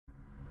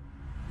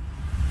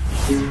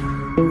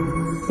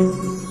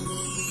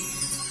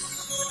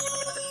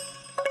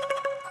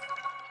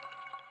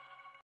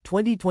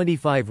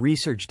2025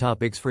 research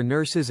topics for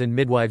nurses and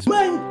midwives.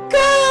 My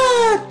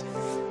God!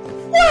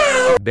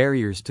 Wow!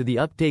 Barriers to the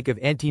uptake of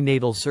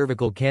antenatal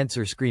cervical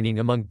cancer screening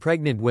among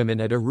pregnant women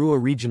at Arua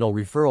Regional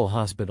Referral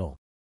Hospital.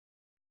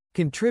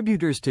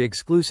 Contributors to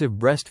exclusive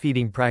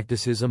breastfeeding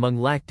practices among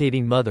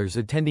lactating mothers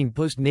attending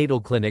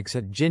postnatal clinics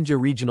at Jinja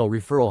Regional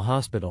Referral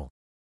Hospital.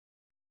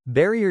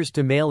 Barriers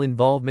to male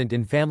involvement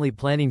in family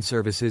planning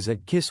services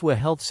at Kiswa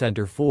Health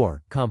Center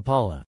 4,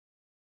 Kampala.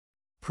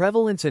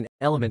 Prevalence and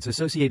elements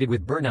associated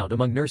with burnout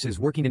among nurses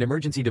working in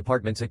emergency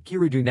departments at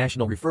Kirudu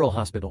National Referral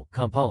Hospital,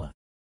 Kampala.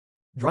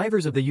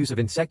 Drivers of the use of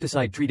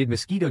insecticide-treated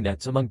mosquito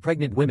nets among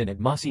pregnant women at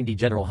Masindi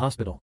General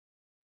Hospital.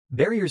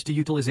 Barriers to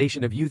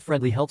utilization of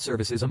youth-friendly health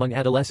services among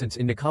adolescents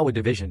in Nakawa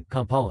Division,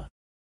 Kampala.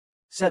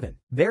 7.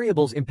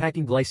 Variables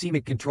impacting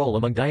glycemic control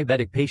among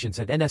diabetic patients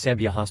at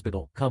Nsambia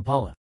Hospital,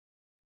 Kampala.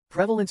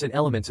 Prevalence and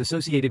elements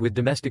associated with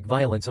domestic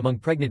violence among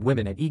pregnant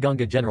women at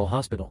Uganda General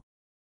Hospital.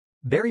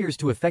 Barriers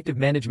to effective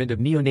management of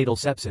neonatal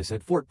sepsis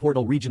at Fort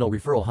Portal Regional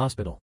Referral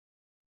Hospital.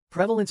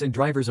 Prevalence and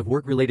drivers of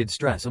work-related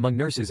stress among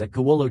nurses at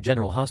Kawolo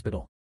General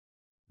Hospital.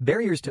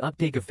 Barriers to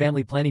uptake of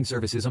family planning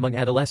services among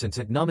adolescents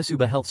at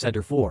Namasuba Health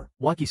Center 4,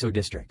 Wakiso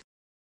District.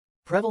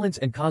 Prevalence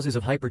and causes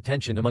of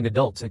hypertension among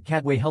adults at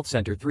Kadwe Health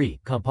Center 3,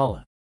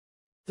 Kampala.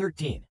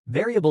 13.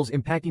 Variables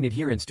impacting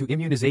adherence to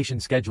immunization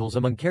schedules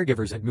among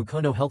caregivers at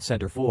Mukono Health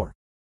Center 4.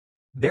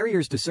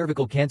 Barriers to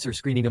cervical cancer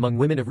screening among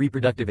women of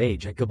reproductive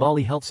age at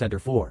Kabali Health Center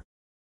 4.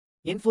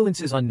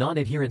 Influences on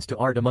non-adherence to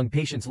ART among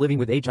patients living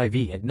with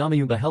HIV at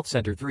Namayumba Health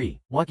Center 3,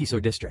 Wakiso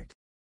District.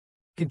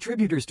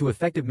 Contributors to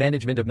effective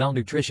management of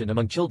malnutrition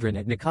among children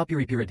at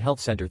Nakapiripirat Health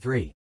Center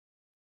 3.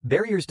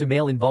 Barriers to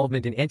male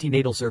involvement in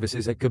antenatal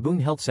services at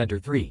Kabung Health Center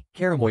 3,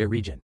 Karamoya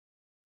Region.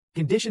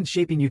 Conditions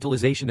shaping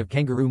utilization of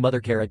kangaroo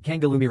mothercare at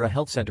Kangalumira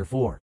Health Center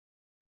 4.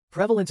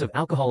 Prevalence of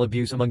alcohol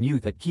abuse among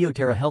youth at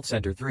Kyotera Health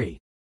Center 3.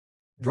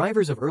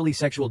 Drivers of early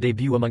sexual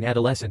debut among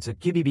adolescents at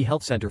Kibibi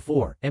Health Center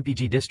 4,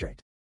 MPG District.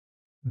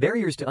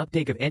 Barriers to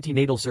uptake of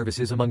antenatal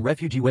services among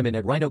refugee women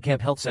at Rhino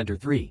Camp Health Center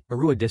 3,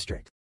 Arua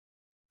District.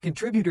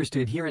 Contributors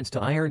to adherence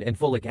to iron and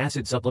folic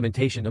acid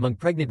supplementation among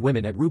pregnant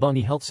women at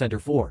Rubani Health Center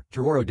 4,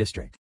 Tororo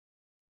District.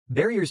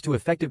 Barriers to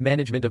effective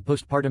management of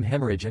postpartum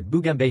hemorrhage at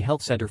Bugambe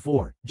Health Center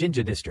 4,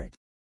 Jinja District.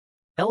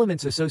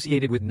 Elements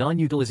associated with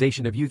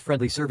non-utilization of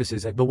youth-friendly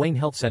services at Bawang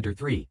Health Center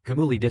 3,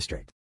 Kamuli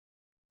District.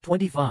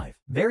 25.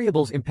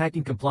 Variables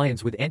impacting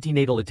compliance with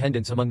antenatal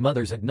attendance among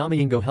mothers at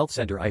Namayingo Health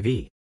Center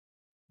IV.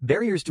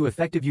 Barriers to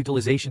effective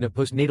utilization of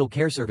postnatal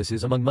care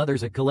services among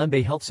mothers at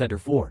Kalembe Health Center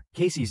 4,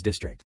 Casey's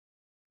District.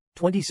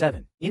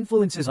 27.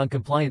 Influences on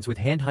compliance with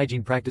hand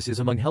hygiene practices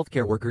among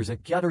healthcare workers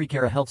at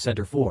Kyatarikara Health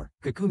Center 4,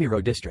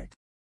 Kakumiro District.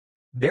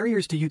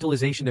 Barriers to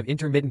utilization of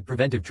intermittent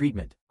preventive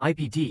treatment,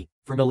 IPT,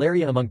 for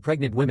malaria among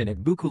pregnant women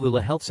at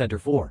Bukulula Health Center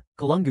 4,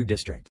 Kalungu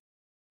District.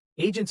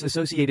 Agents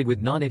associated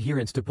with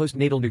non-adherence to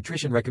postnatal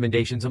nutrition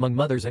recommendations among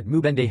mothers at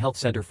Mubende Health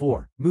Center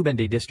 4,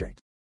 Mubende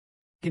District.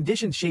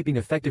 Conditions shaping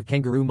effective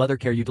kangaroo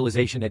mothercare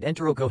utilization at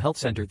Enteroko Health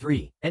Center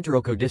 3,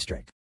 Enteroko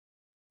District.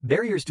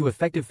 Barriers to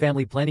effective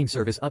family planning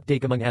service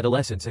uptake among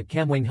adolescents at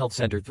Kamwang Health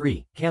Center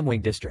 3,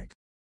 Kamwang District.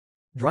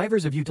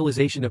 Drivers of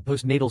utilization of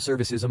postnatal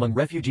services among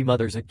refugee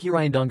mothers at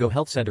Kirayandongo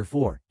Health Center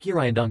 4,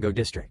 Kirayandongo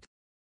District.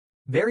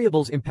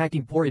 Variables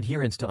impacting poor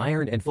adherence to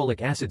iron and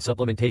folic acid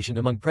supplementation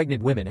among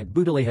pregnant women at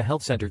Budaleha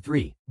Health Center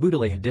 3,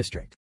 Budaleha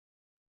District.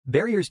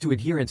 Barriers to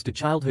adherence to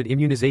childhood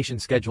immunization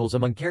schedules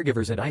among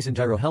caregivers at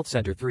Isanjiro Health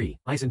Center 3,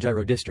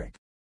 Isanjiro District.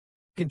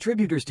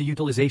 Contributors to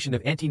utilization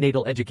of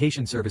antenatal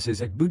education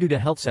services at Bududa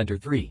Health Center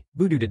 3,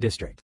 Bududa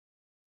District.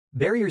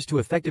 Barriers to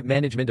effective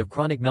management of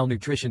chronic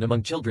malnutrition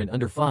among children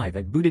under 5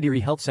 at Budadiri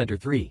Health Center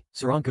 3,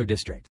 Saranko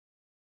District.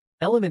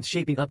 Elements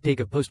shaping uptake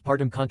of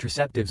postpartum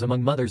contraceptives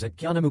among mothers at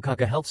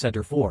Kyanamukaka Health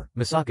Center 4,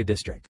 Masaka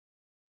District.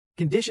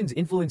 Conditions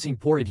influencing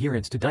poor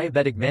adherence to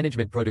diabetic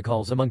management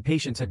protocols among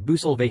patients at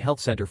Busolve Health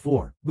Center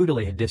 4,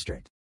 Budaleha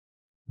District.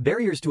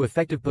 Barriers to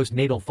effective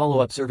postnatal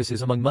follow-up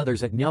services among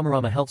mothers at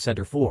Nyamarama Health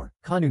Center 4,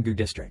 Kanungu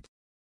District.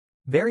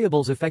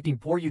 Variables affecting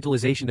poor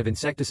utilization of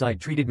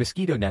insecticide-treated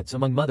mosquito nets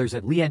among mothers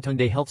at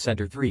Liantonde Health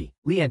Center 3,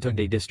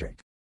 Liantonde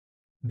District.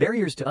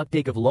 Barriers to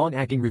uptake of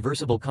long-acting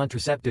reversible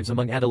contraceptives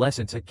among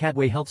adolescents at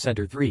Kadwe Health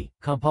Center 3,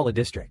 Kampala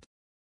District.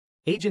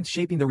 Agents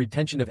shaping the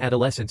retention of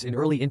adolescents in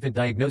early infant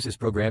diagnosis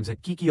programs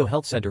at Kikyo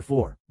Health Center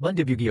 4,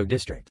 Bundibugyo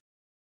District.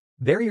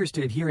 Barriers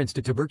to adherence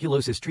to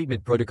tuberculosis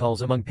treatment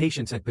protocols among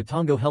patients at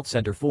Patongo Health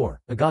Center 4,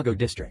 Agago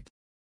District.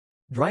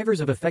 Drivers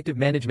of effective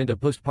management of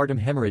postpartum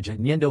hemorrhage at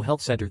Nyendo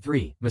Health Center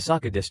 3,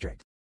 Masaka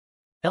District.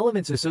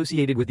 Elements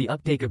associated with the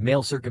uptake of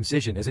male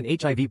circumcision as an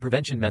HIV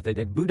prevention method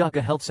at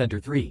Budaka Health Center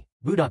 3,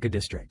 Budaka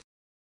District.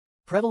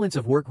 Prevalence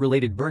of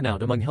work-related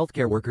burnout among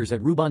healthcare workers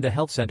at Rubanda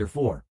Health Center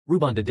 4,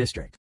 Rubanda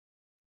District.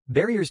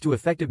 Barriers to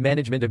effective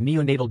management of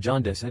neonatal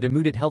jaundice at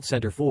Amudat Health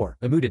Center 4,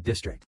 Amudat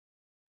District.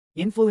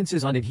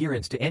 Influences on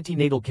adherence to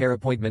antenatal care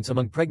appointments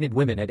among pregnant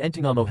women at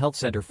Entangamo Health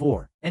Center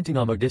 4,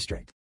 Entangamo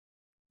District.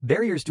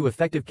 Barriers to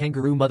effective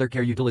kangaroo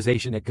mothercare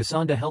utilization at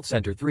Kasanda Health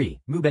Center 3,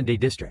 Mubende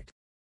District.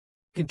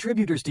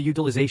 Contributors to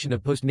utilization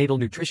of postnatal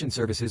nutrition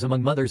services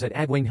among mothers at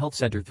Agweng Health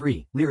Center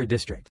 3, Lira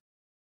District.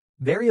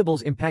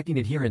 Variables impacting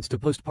adherence to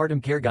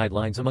postpartum care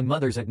guidelines among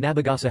mothers at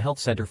Nabagasa Health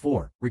Center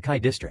 4, Rakai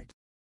District.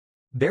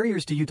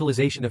 Barriers to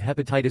utilization of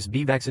hepatitis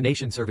B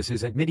vaccination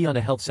services at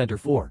Midiana Health Center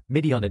 4,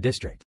 Midiana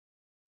District.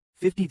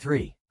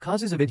 53.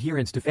 Causes of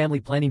adherence to family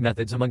planning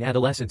methods among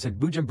adolescents at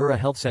Bujumbura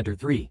Health Center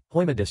 3,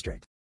 Hoima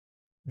District.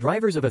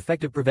 Drivers of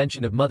effective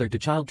prevention of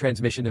mother-to-child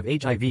transmission of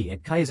HIV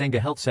at Kayazanga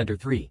Health Center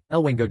 3,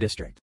 Elwengo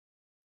District.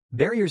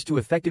 Barriers to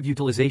effective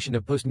utilization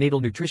of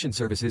postnatal nutrition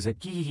services at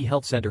Kihihi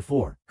Health Center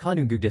 4,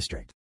 Kanungu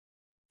District.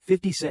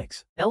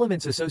 56.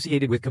 Elements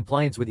associated with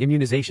compliance with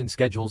immunization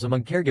schedules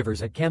among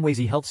caregivers at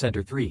Kamwezi Health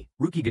Center 3,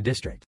 Rukiga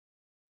District.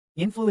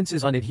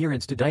 Influences on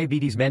adherence to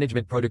diabetes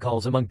management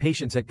protocols among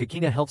patients at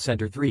Kakinga Health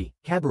Center 3,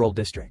 Kabarole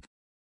District.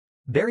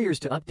 Barriers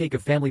to uptake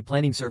of family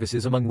planning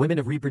services among women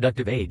of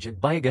reproductive age at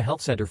Bayaga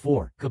Health Center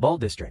 4, Kabul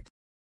District.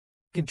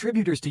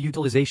 Contributors to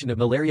utilization of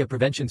malaria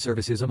prevention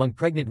services among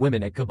pregnant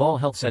women at Kabul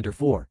Health Center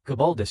 4,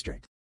 Kabul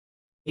District.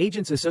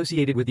 Agents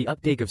associated with the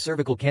uptake of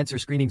cervical cancer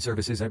screening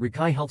services at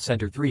Rakai Health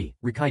Center 3,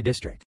 Rakai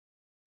District.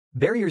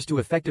 Barriers to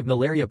effective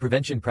malaria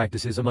prevention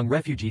practices among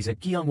refugees at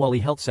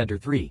Kiangwali Health Center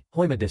 3,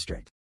 Hoima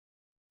District.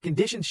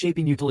 Conditions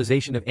shaping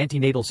utilization of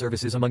antenatal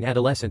services among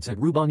adolescents at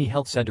Rubangi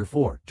Health Center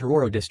 4,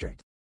 Tororo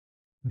District.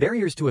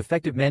 Barriers to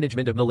effective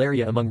management of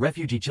malaria among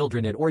refugee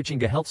children at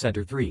Orichinga Health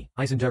Center 3,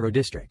 Isandaro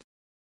District.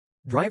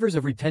 Drivers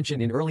of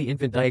retention in early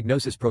infant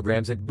diagnosis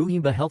programs at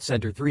Buhimba Health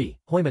Center 3,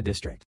 Hoima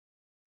District.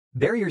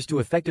 Barriers to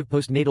effective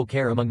postnatal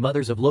care among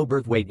mothers of low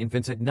birth weight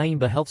infants at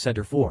Naimba Health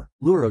Center 4,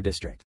 Luro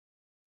District.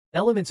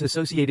 Elements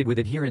associated with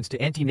adherence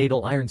to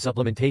antenatal iron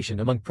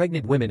supplementation among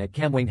pregnant women at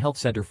Kamweng Health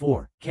Center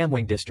 4,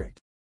 Kamweng District.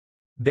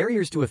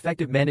 Barriers to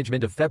effective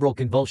management of febrile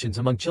convulsions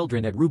among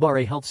children at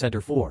Rubare Health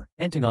Center 4,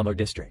 Entangamo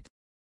District.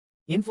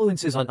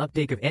 Influences on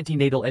uptake of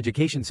antenatal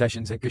education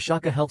sessions at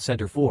Kashaka Health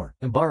Center 4,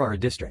 Mbarara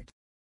District.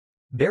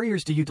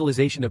 Barriers to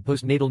utilization of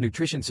postnatal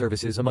nutrition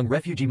services among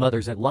refugee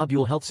mothers at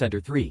Lobule Health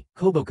Center 3,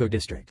 Koboko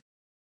District.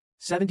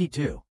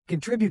 72.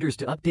 Contributors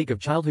to uptake of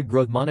childhood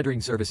growth monitoring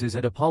services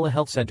at Apala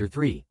Health Center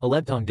 3,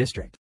 Alebtong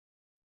District.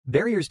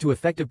 Barriers to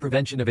effective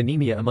prevention of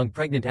anemia among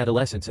pregnant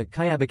adolescents at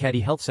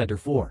Kayabakati Health Center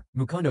 4,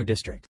 Mukono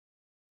District.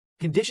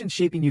 Conditions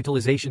shaping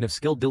utilization of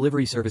skilled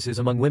delivery services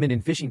among women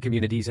in fishing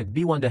communities at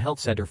Biwanda Health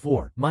Center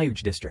 4,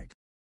 Mayuj District.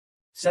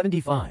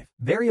 75.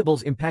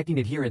 Variables impacting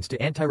adherence to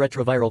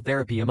antiretroviral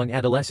therapy among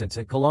adolescents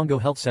at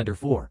Kalongo Health Center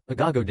 4,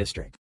 Agago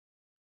District.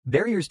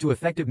 Barriers to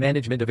effective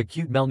management of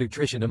acute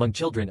malnutrition among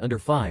children under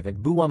 5 at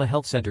Buwama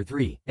Health Center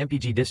 3,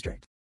 MPG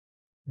District.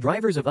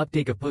 Drivers of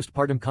uptake of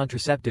postpartum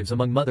contraceptives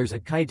among mothers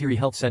at Kayatiri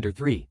Health Center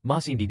 3,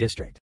 Masindi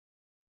District.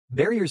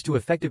 Barriers to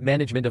effective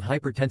management of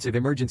hypertensive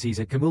emergencies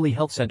at Kamuli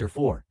Health Center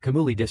 4,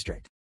 Kamuli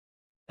District.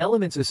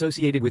 Elements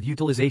associated with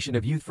utilization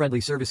of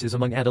youth-friendly services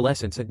among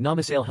adolescents at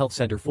Namasale Health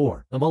Center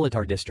 4,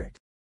 Amolatar District.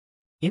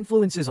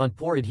 Influences on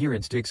poor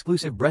adherence to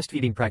exclusive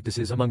breastfeeding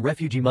practices among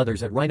refugee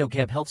mothers at Rhino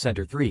Camp Health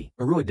Center 3,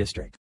 Arua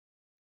District.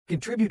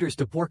 Contributors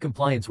to poor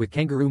compliance with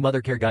kangaroo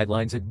mothercare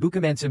guidelines at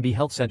Bukamansimbi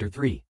Health Center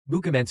 3,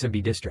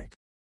 Bukamansimbi District.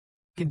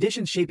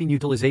 Conditions shaping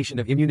utilization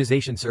of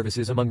immunization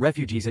services among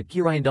refugees at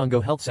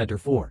Kirayandongo Health Center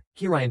 4,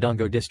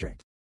 Kirayandongo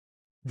District.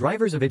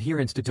 Drivers of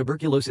adherence to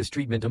tuberculosis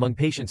treatment among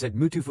patients at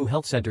Mutufu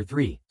Health Center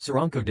 3,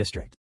 Saranko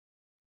District.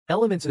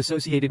 Elements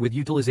associated with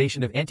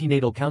utilization of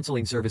antenatal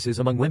counseling services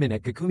among women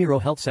at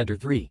Kakumiro Health Center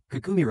 3,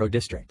 Kakumiro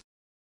District.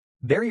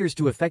 Barriers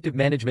to effective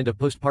management of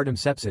postpartum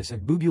sepsis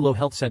at Bubulo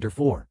Health Center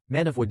 4,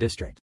 Manafwa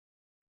District.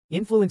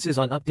 Influences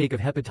on uptake of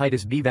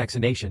hepatitis B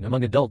vaccination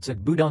among adults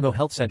at Budango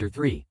Health Center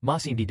 3,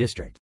 Masindi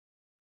District.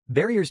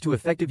 Barriers to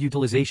effective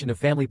utilization of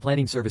family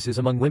planning services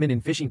among women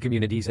in fishing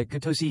communities at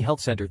Katosi Health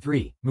Center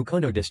 3,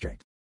 Mukono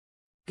District.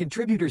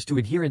 Contributors to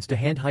adherence to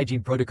hand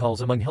hygiene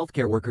protocols among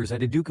healthcare workers at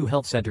Iduku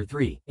Health Center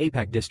 3,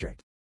 APAC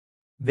District.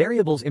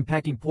 Variables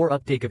impacting poor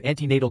uptake of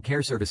antenatal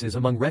care services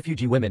among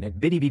refugee women at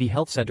Bidibidi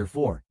Health Center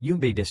 4,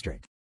 Yumbe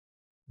District.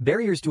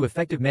 Barriers to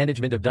effective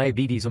management of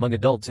diabetes among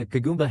adults at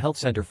Kagumba Health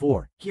Center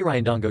 4,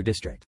 Kirayandongo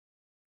District.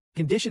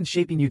 Conditions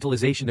shaping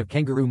utilization of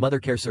kangaroo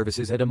mothercare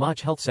services at Amach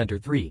Health Center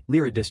 3,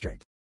 Lira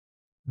District.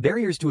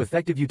 Barriers to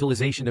effective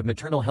utilization of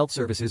maternal health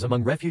services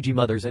among refugee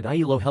mothers at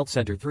Ailo Health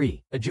Center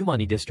 3,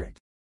 Ajumani District.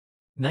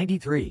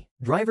 93.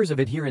 Drivers of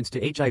adherence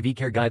to HIV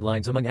care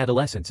guidelines among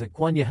adolescents at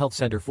Kwanya Health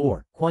Center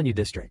 4, Kwanya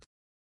District.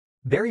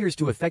 Barriers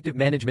to effective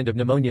management of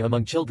pneumonia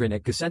among children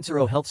at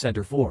Kasensaro Health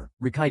Center 4,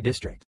 Rakai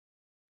District.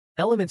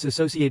 Elements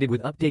associated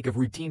with uptake of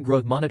routine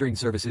growth monitoring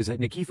services at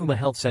Nakifuma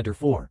Health Center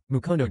 4,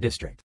 Mukono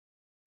District.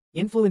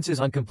 Influences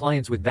on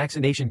compliance with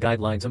vaccination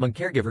guidelines among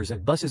caregivers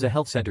at Busaza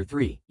Health Center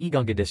 3,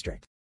 Iganga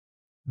District.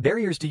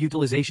 Barriers to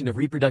utilization of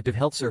reproductive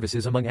health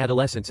services among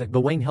adolescents at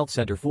Bawang Health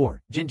Center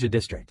 4, Jinja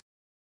District.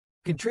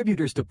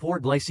 Contributors to poor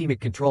glycemic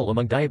control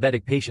among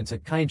diabetic patients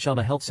at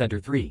Kayanshama Health Center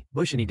 3,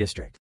 Bushani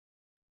District.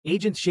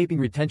 Agents shaping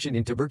retention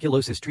in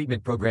tuberculosis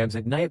treatment programs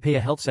at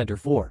Nyapaya Health Center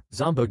 4,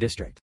 Zombo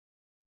District.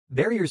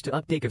 Barriers to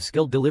uptake of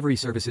skilled delivery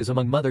services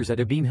among mothers at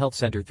Abeem Health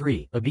Center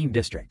 3, Abeem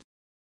District.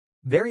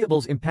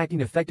 Variables impacting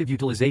effective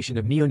utilization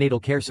of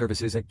neonatal care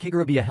services at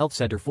Kigarabia Health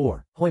Center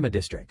 4, Hoima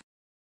District.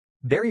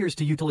 Barriers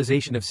to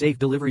utilization of safe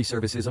delivery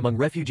services among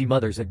refugee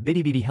mothers at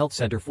Bidibidi Health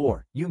Center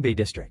 4, Yumbe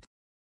District.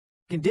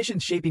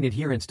 Conditions shaping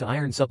adherence to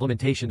iron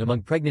supplementation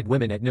among pregnant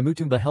women at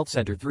Namutumba Health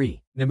Center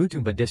 3,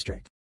 Namutumba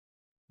District.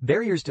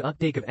 Barriers to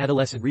uptake of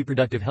adolescent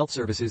reproductive health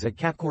services at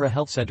Kapkora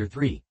Health Center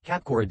 3,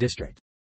 Kapkora District.